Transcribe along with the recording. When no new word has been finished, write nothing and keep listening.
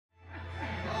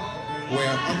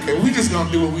Well, okay, we just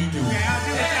gonna do what we do.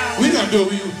 We gonna do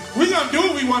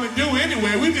what we want to do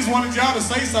anyway. We just wanted y'all to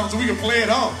say something so we can play it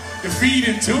off to feed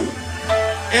into it.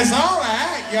 It's all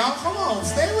right, y'all. Come on,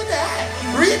 stay with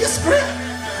that. Read the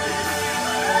script.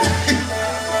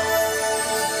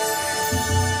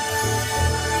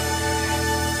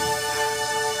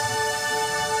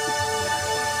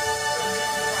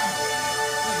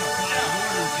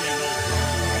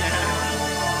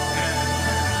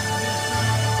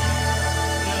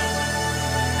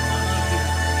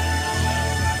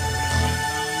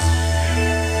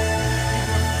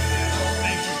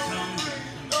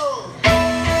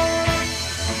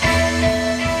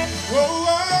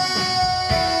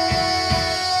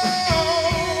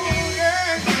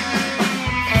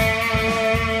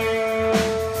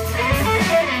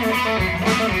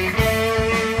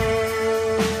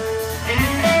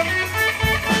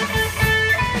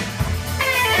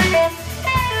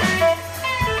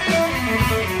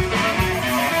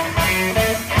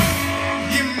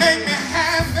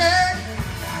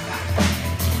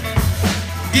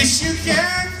 Yes, you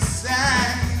can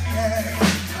decide.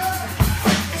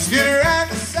 Sit right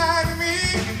beside me,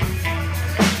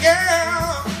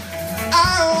 girl.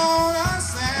 I wanna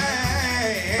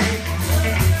say,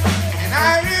 and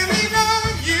I really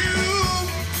love you.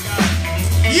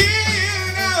 You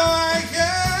know I can.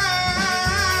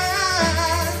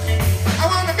 I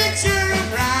wanna make sure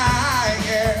I'm right,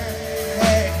 yeah,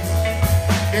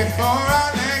 before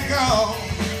I let go.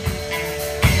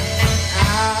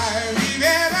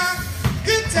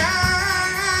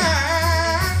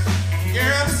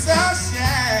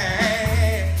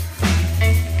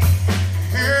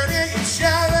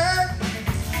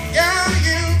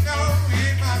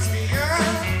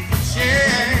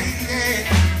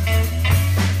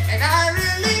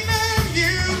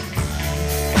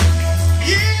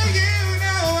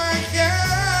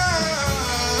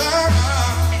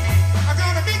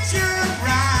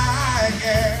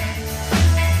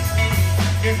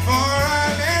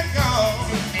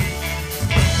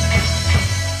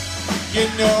 You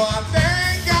know I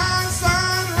thank God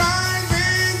sun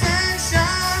rises and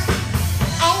shines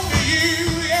on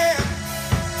you, yeah.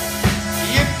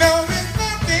 You know there's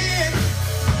nothing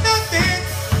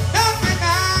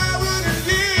I wouldn't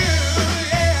do,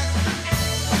 yeah.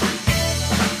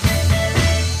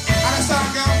 How that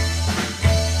song go?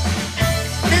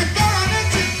 Before I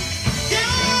let you go,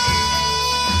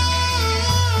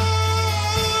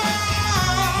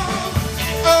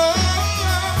 oh.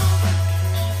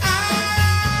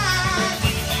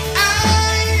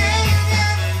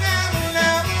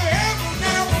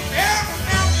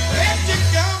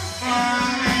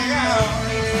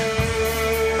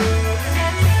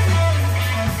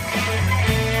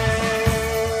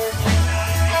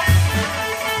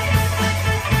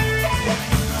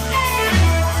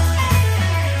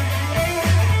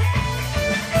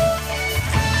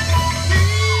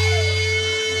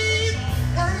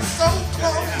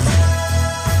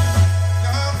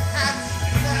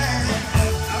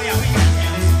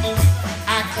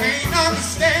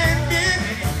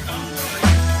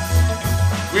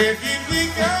 Where did we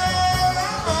go?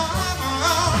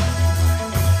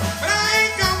 But I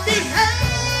ain't gonna be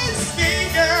hasty,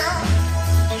 girl.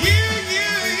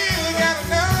 You gotta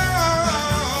know.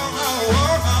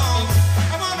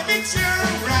 I wanna make sure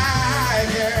I'm right,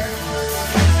 yeah,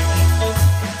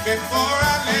 before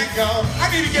I let go. I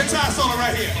need a guitar solo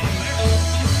right here.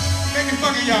 Make me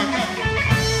fucking y'all go.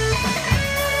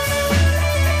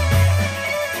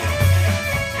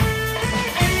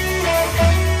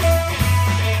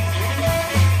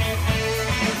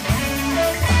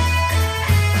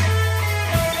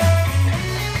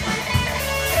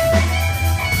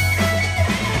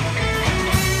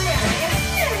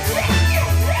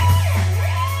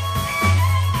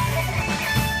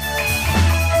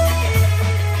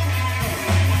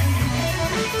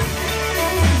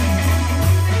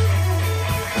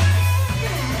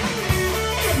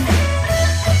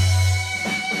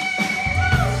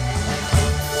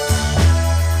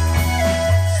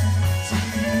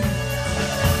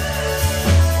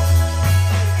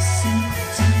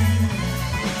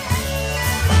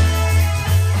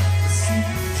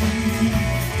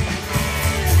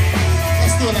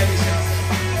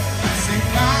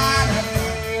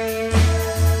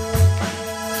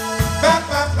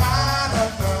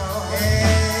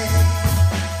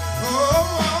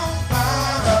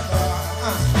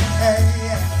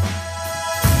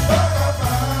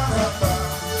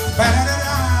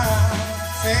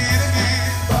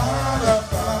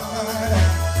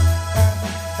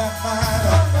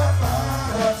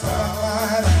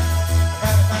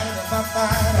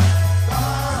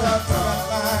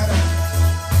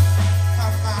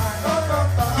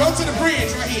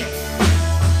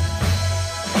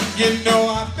 You know